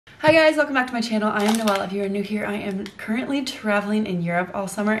Hi guys, welcome back to my channel. I am Noelle. If you are new here, I am currently traveling in Europe all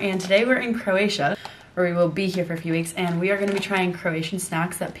summer, and today we're in Croatia, where we will be here for a few weeks, and we are going to be trying Croatian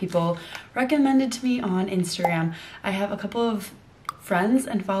snacks that people recommended to me on Instagram. I have a couple of friends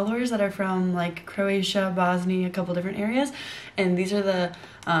and followers that are from like Croatia, Bosnia, a couple different areas, and these are the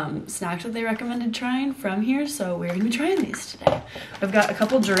snacks that they recommended trying from here, so we're going to be trying these today. I've got a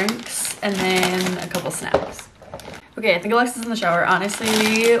couple drinks and then a couple snacks. Okay, I think Alexa's in the shower. Honestly,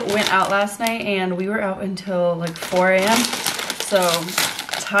 we went out last night and we were out until like 4 a.m. So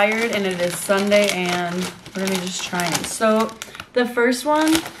tired, and it is Sunday and we're gonna be just trying. So the first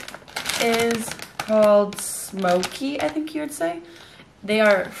one is called Smoki, I think you would say. They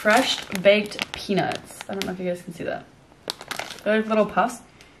are fresh baked peanuts. I don't know if you guys can see that. They're like little puffs.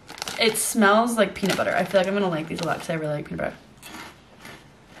 It smells like peanut butter. I feel like I'm gonna like these a lot because I really like peanut butter.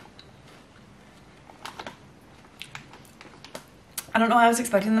 I don't know, I was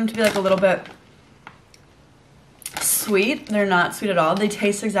expecting them to be like a little bit sweet. They're not sweet at all. They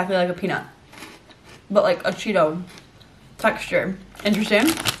taste exactly like a peanut, but like a Cheeto texture. Interesting.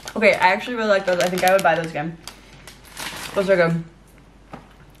 Okay, I actually really like those. I think I would buy those again. Those are good.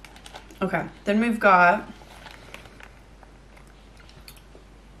 Okay, then we've got,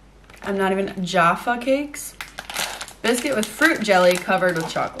 I'm not even, Jaffacakes. Biscuit with fruit jelly covered with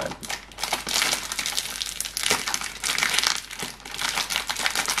chocolate.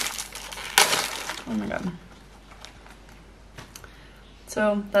 Oh my god.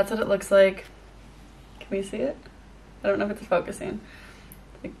 So that's what it looks like. Can we see it? I don't know if it's focusing.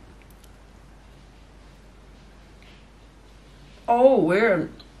 Like, oh,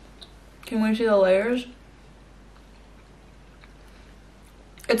 weird. Can we see the layers?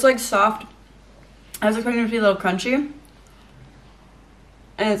 It's like soft. I was expecting it to be a little crunchy.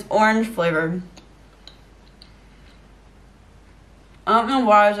 And it's orange flavored. I don't know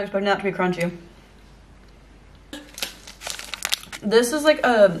why I was expecting that to be crunchy. This is like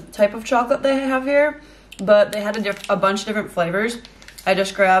a type of chocolate they have here, but they had a bunch of different flavors. I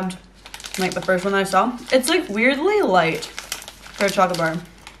just grabbed like the first one I saw. It's like weirdly light for a chocolate bar.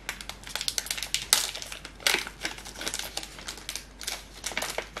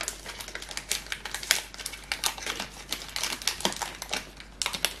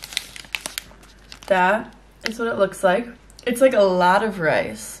 That is what it looks like. It's like a lot of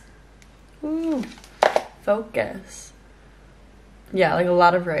rice. Ooh, focus. Yeah, like a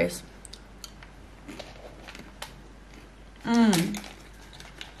lot of rice.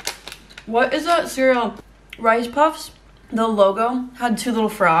 What is that cereal? Rice Puffs. The logo had two little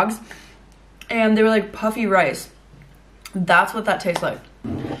frogs, and they were like puffy rice. That's what that tastes like.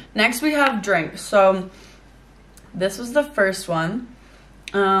 Next we have drinks. So this was the first one.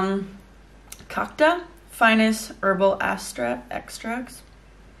 Cockta Finest Herbal Extracts.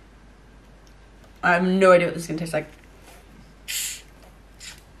 I have no idea what this is gonna taste like.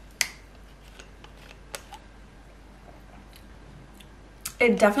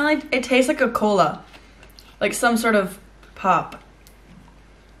 It tastes like a cola, like some sort of pop.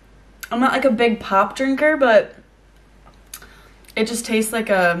 I'm not like a big pop drinker, but it just tastes like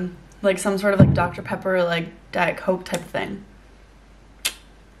some sort of like Dr. Pepper, like Diet Coke type of thing.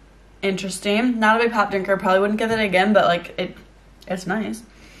 Interesting. Not a big pop drinker, probably wouldn't get it again, but like it's nice.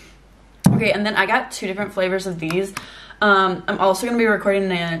 Okay, and then I got two different flavors of these. I'm also gonna be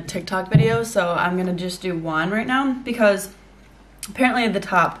recording a TikTok video, so I'm gonna just do one right now because apparently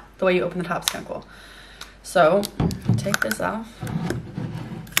the way you open the top is kind of cool. So take this off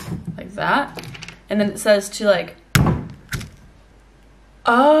like that, and then it says to like,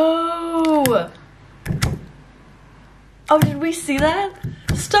 oh, did we see that?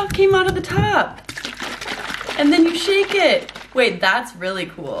 Stuff came out of the top, and then you shake it. Wait, that's really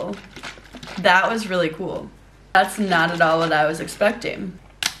cool. That was really cool. That's not at all what I was expecting.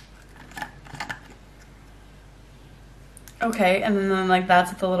 Okay, and then like that's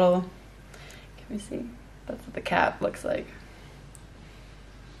what the little, can we see? That's what the cap looks like.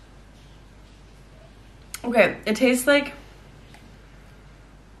 Okay, it tastes like,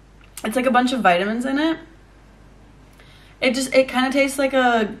 it's like a bunch of vitamins in it. It kind of tastes like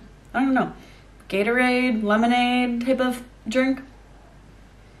a, I don't know, Gatorade, lemonade type of drink.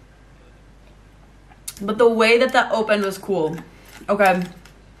 But the way that opened was cool. Okay,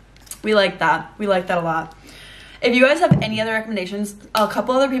 we like that. We like that a lot. If you guys have any other recommendations, a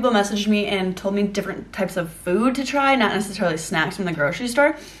couple other people messaged me and told me different types of food to try, not necessarily snacks from the grocery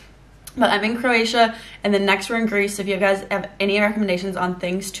store. But I'm in Croatia, and then next we're in Greece. So if you guys have any recommendations on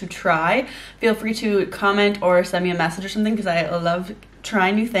things to try, feel free to comment or send me a message or something, because I love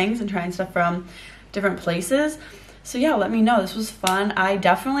trying new things and trying stuff from different places. So yeah, let me know. This was fun. I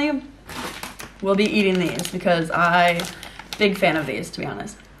definitely will be eating these because I'm big fan of these, to be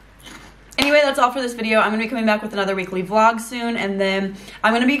honest. Anyway, that's all for this video. I'm going to be coming back with another weekly vlog soon, and then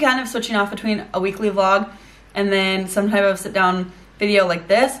I'm going to be kind of switching off between a weekly vlog and then some type of sit-down video like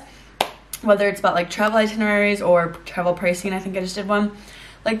this, whether it's about like travel itineraries or travel pricing. I think I just did one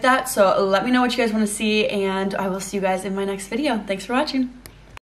like that. So let me know what you guys want to see, and I will see you guys in my next video. Thanks for watching.